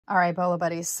All right, Bolo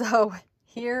buddies. So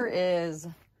here is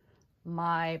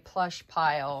my plush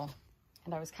pile.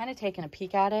 And I was kind of taking a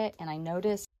peek at it and I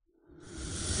noticed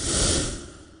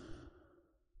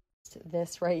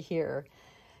this right here.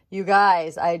 You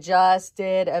guys, I just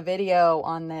did a video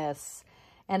on this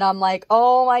and I'm like,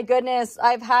 oh my goodness,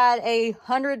 I've had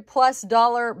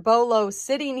 $100+ Bolo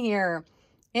sitting here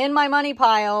in my money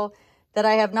pile that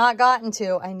I have not gotten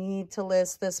to. I need to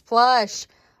list this plush.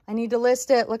 I need to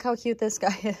list it. Look how cute this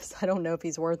guy is. I don't know if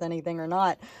he's worth anything or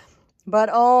not, but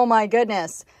oh my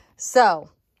goodness. So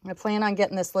I plan on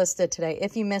getting this listed today.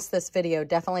 If you missed this video,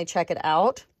 definitely check it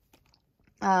out.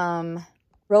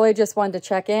 Really just wanted to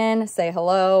check in, say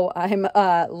hello. I'm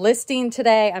listing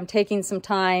today. I'm taking some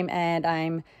time and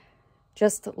I'm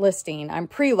just listing. I'm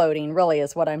preloading really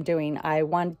is what I'm doing. I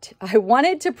wanted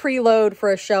to preload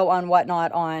for a show on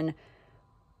Whatnot on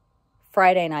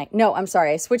Friday night. No, I'm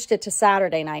sorry. I switched it to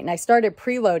Saturday night and I started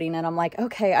preloading and I'm like,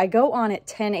 okay, I go on at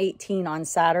 10:18 on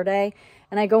Saturday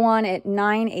and I go on at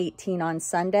 9:18 on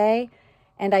Sunday.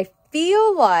 And I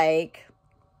feel like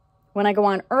when I go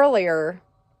on earlier,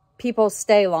 people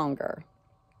stay longer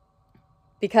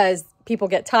because people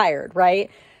get tired,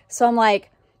 right? So I'm like,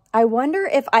 I wonder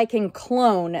if I can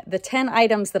clone the 10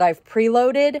 items that I've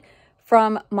preloaded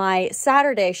from my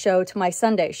Saturday show to my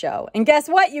Sunday show. And guess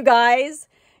what, you guys?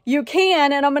 You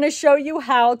can, and I'm going to show you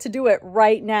how to do it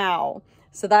right now.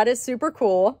 So that is super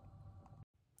cool.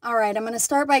 All right, I'm going to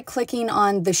start by clicking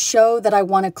on the show that I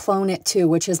want to clone it to,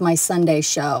 which is my Sunday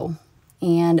show.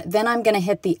 And then I'm going to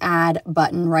hit the add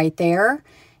button right there.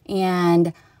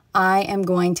 And I am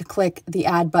going to click the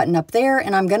add button up there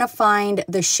and I'm going to find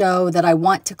the show that I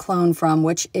want to clone from,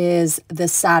 which is the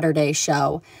Saturday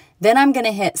show. Then I'm going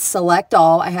to hit select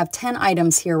all. I have 10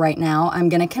 items here right now. I'm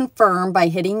going to confirm by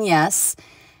hitting yes.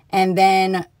 And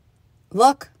then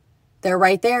look, they're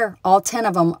right there. All 10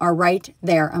 of them are right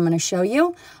there. I'm going to show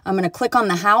you. I'm going to click on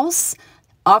the house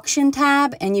auction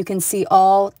tab and you can see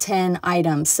all 10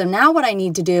 items. So now what I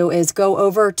need to do is go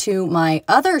over to my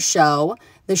other show,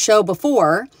 the show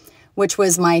before, which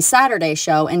was my Saturday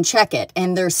show, and check it.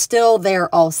 And they're still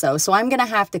there also. So I'm going to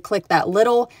have to click that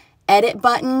little edit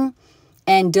button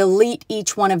and delete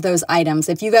each one of those items.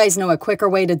 If you guys know a quicker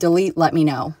way to delete, let me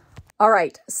know. All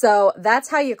right, so that's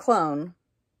how you clone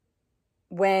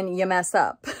when you mess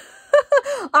up.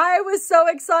 I was so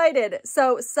excited.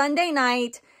 So Sunday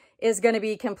night is going to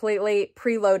be completely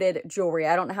preloaded jewelry.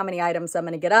 I don't know how many items I'm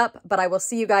going to get up, but I will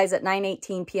see you guys at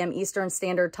 9:18 p.m. Eastern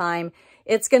Standard Time.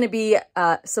 It's going to be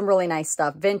some really nice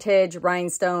stuff. Vintage,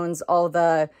 rhinestones, all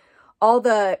the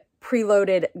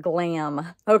preloaded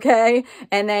glam, okay?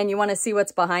 And then you want to see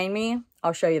what's behind me?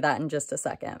 I'll show you that in just a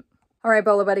second. All right,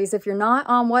 Bolo buddies, if you're not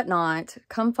on Whatnot,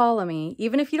 come follow me.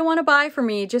 Even if you don't want to buy from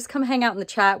me, just come hang out in the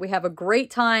chat. We have a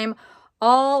great time.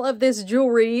 All of this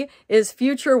jewelry is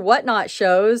future Whatnot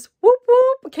shows. Whoop,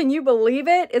 whoop. Can you believe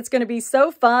it? It's going to be so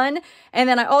fun. And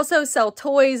then I also sell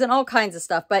toys and all kinds of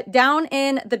stuff. But down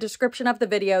in the description of the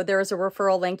video, there is a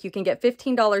referral link. You can get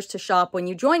 $15 to shop when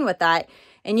you join with that.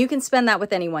 And you can spend that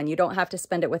with anyone. You don't have to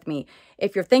spend it with me.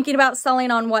 If you're thinking about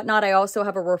selling on Whatnot, I also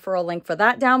have a referral link for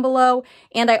that down below.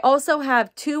 And I also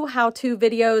have 2 how-to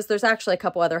videos. There's actually a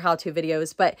couple other how-to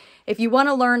videos. But if you want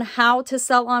to learn how to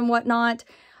sell on Whatnot,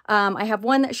 I have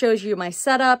one that shows you my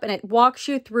setup and it walks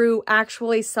you through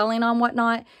actually selling on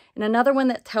Whatnot, and another one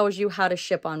that tells you how to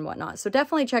ship on Whatnot. So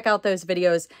definitely check out those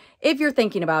videos if you're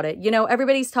thinking about it. You know,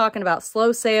 everybody's talking about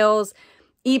slow sales,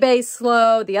 eBay's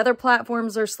slow, the other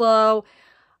platforms are slow.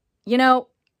 You know,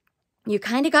 you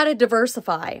kind of got to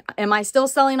diversify. Am I still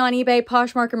selling on eBay,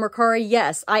 Poshmark, and Mercari?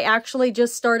 Yes, I actually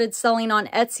just started selling on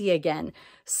Etsy again.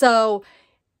 So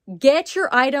get your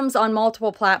items on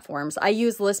multiple platforms. I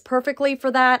use List Perfectly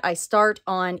for that. I start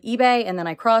on eBay and then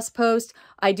I cross post.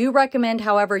 I do recommend,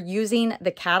 however, using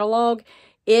the catalog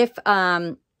if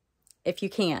you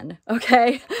can,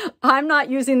 okay? I'm not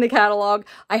using the catalog.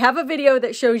 I have a video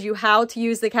that shows you how to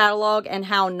use the catalog and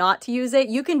how not to use it.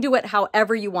 You can do it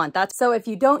however you want. So if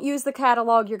you don't use the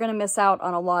catalog, you're going to miss out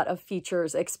on a lot of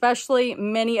features, especially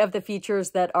many of the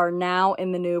features that are now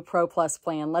in the new Pro Plus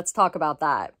plan. Let's talk about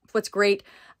that. What's great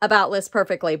about List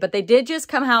Perfectly, but they did just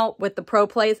come out with the Pro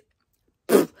Plus.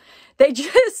 They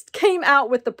just came out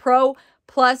with the Pro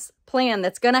Plus plan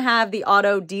that's going to have the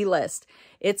auto delist.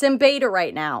 It's in beta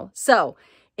right now. So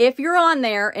if you're on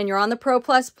there and you're on the Pro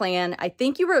Plus plan, I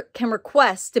think you can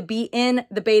request to be in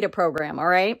the beta program, all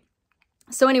right?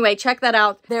 So anyway, check that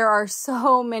out. There are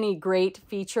so many great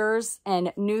features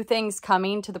and new things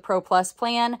coming to the Pro Plus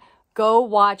plan. Go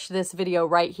watch this video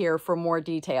right here for more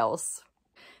details.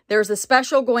 There's a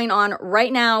special going on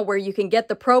right now where you can get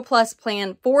the Pro Plus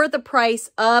plan for the price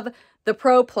of the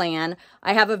Pro plan.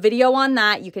 I have a video on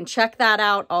that. You can check that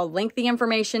out. I'll link the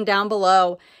information down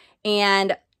below.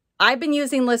 And I've been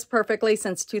using List Perfectly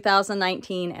since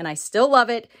 2019, and I still love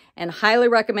it and highly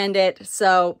recommend it.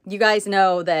 So you guys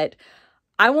know that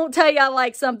I won't tell you I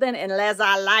like something unless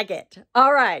I like it.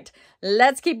 All right,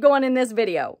 let's keep going in this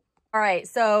video. All right,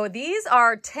 so these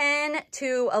are 10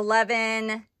 to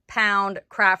 11 pound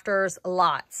crafters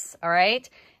lots, all right?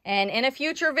 And in a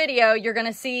future video, you're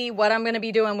gonna see what I'm gonna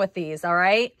be doing with these, all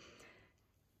right?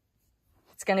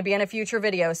 It's gonna be in a future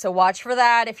video, so watch for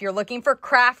that. If you're looking for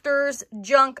crafters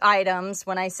junk items,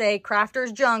 when I say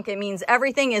crafters junk, it means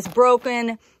everything is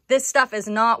broken. This stuff is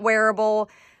not wearable,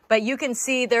 but you can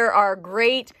see there are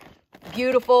great,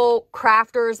 beautiful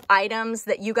crafters items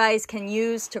that you guys can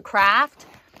use to craft.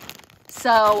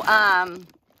 So,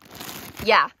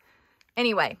 yeah.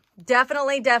 Anyway,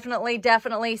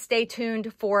 definitely stay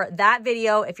tuned for that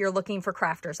video if you're looking for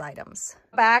crafters items.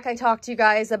 Back, I talked to you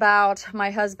guys about my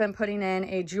husband putting in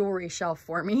a jewelry shelf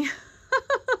for me.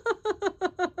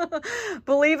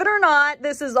 Believe it or not,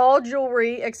 this is all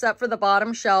jewelry except for the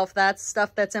bottom shelf. That's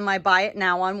stuff that's in my Buy It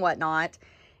Now on Whatnot.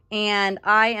 And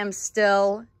I am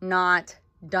still not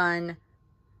done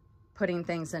putting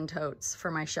things in totes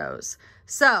for my shows.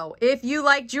 So if you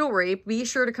like jewelry, be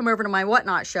sure to come over to my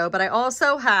Whatnot show. But I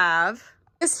also have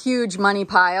this huge money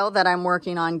pile that I'm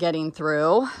working on getting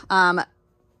through.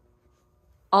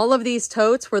 All of these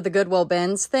totes were the Goodwill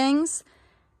bins things.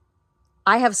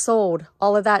 I have sold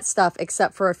all of that stuff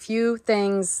except for a few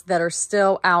things that are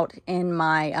still out in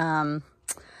my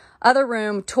other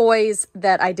room, toys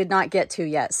that I did not get to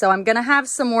yet. So I'm going to have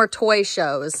some more toy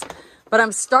shows. But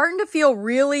I'm starting to feel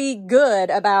really good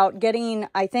about getting,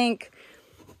 I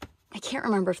can't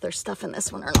remember if there's stuff in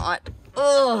this one or not.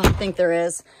 Oh, I think there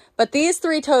is. But these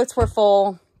 3 totes were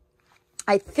full.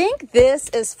 I think this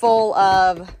is full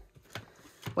of,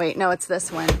 wait, no, it's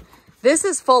this one. This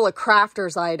is full of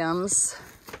crafters items,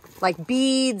 like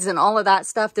beads and all of that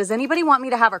stuff. Does anybody want me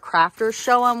to have a crafters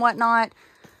show on Whatnot?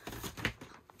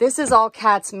 This is all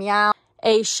Cats Meow.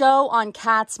 A show on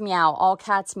Cats Meow, all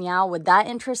Cats Meow. Would that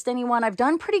interest anyone? I've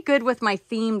done pretty good with my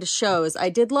themed shows. I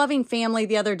did Loving Family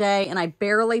the other day and I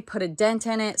barely put a dent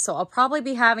in it. So I'll probably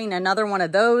be having another one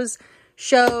of those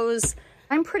shows.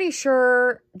 I'm pretty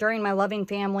sure during my Loving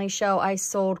Family show, I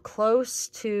sold close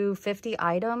to 50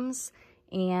 items.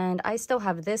 And I still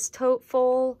have this tote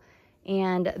full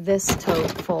and this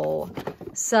tote full.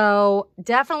 So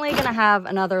definitely gonna have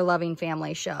another Loving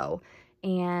Family show.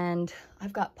 And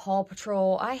I've got Paw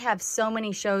Patrol. I have so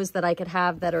many shows that I could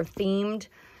have that are themed.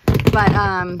 But,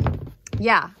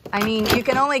 yeah, I mean, you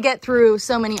can only get through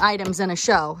so many items in a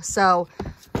show. So,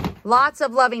 lots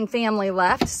of Loving Family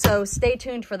left. So, stay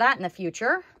tuned for that in the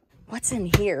future. What's in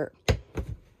here?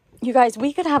 You guys,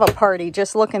 we could have a party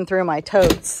just looking through my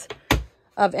totes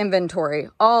of inventory.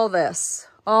 All this.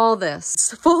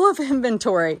 It's full of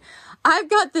inventory. I've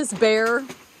got this bear.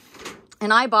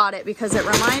 And I bought it because it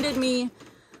reminded me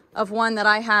of one that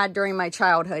I had during my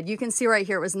childhood. You can see right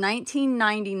here, it was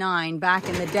 $19.99 back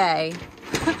in the day.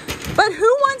 But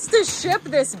who wants to ship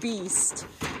this beast?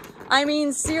 I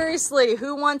mean, seriously,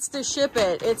 who wants to ship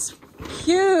it? It's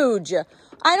huge.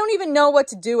 I don't even know what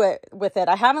to do with it.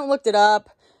 I haven't looked it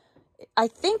up. I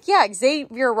think, yeah,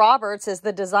 Xavier Roberts is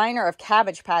the designer of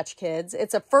Cabbage Patch Kids.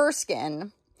 It's a fur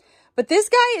skin. But this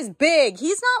guy is big.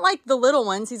 He's not like the little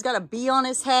ones. He's got a bee on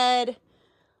his head.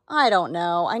 I don't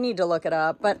know. I need to look it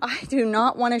up, but I do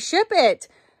not want to ship it.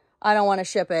 I don't want to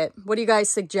ship it. What do you guys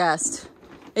suggest?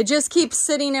 It just keeps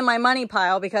sitting in my money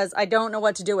pile because I don't know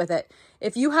what to do with it.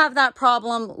 If you have that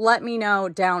problem, let me know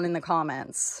down in the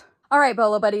comments. All right,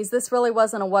 Bolo buddies, this really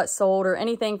wasn't a what sold or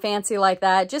anything fancy like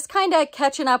that. Just kind of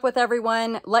catching up with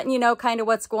everyone, letting you know kind of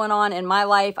what's going on in my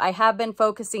life. I have been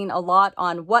focusing a lot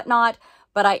on Whatnot,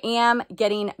 but I am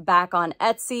getting back on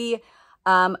Etsy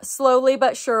slowly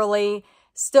but surely.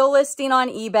 Still listing on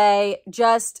eBay,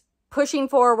 just pushing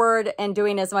forward and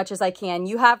doing as much as I can.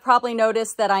 You have probably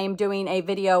noticed that I am doing a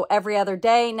video every other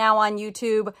day now on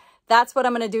YouTube. That's what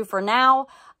I'm going to do for now.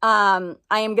 I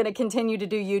am going to continue to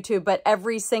do YouTube, but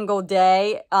every single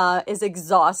day is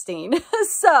exhausting.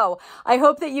 So I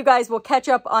hope that you guys will catch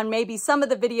up on maybe some of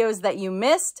the videos that you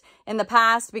missed in the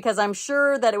past, because I'm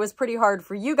sure that it was pretty hard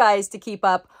for you guys to keep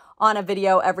up on a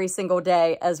video every single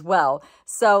day as well.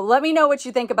 So let me know what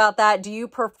you think about that. Do you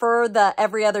prefer the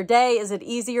every other day? Is it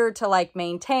easier to like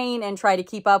maintain and try to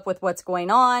keep up with what's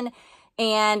going on?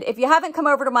 And if you haven't come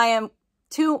over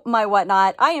to my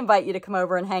Whatnot, I invite you to come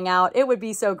over and hang out. It would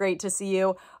be so great to see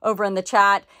you over in the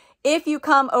chat. If you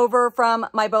come over from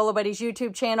my Bolo Buddies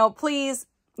YouTube channel, please,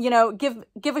 you know,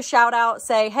 give a shout out,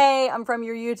 say, hey, I'm from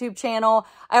your YouTube channel.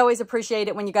 I always appreciate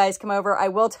it when you guys come over. I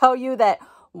will tell you that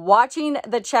watching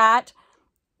the chat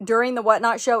during the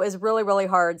Whatnot show is really, really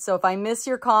hard. So if I miss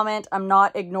your comment, I'm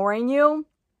not ignoring you.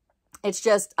 It's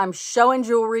just I'm showing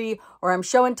jewelry, or I'm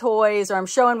showing toys, or I'm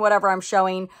showing whatever I'm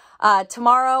showing.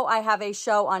 Tomorrow I have a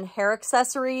show on hair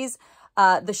accessories.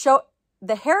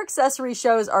 The hair accessory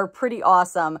shows are pretty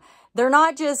awesome. They're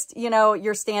not just, you know,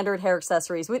 your standard hair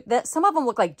accessories. Some of them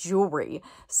look like jewelry.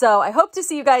 So I hope to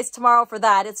see you guys tomorrow for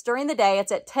that. It's during the day.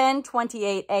 It's at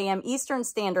 10:28 a.m. Eastern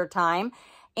Standard Time.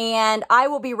 And I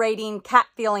will be rating Cat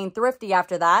Feeling Thrifty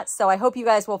after that. So I hope you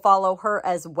guys will follow her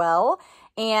as well.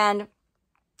 And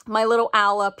my little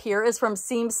owl up here is from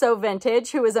Seems So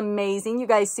Vintage, who is amazing. You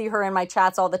guys see her in my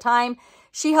chats all the time.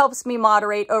 She helps me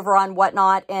moderate over on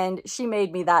Whatnot, and she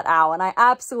made me that owl, and I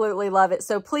absolutely love it.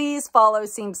 So please follow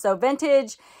Seems So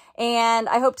Vintage, and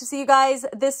I hope to see you guys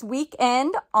this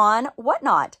weekend on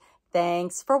Whatnot.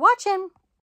 Thanks for watching.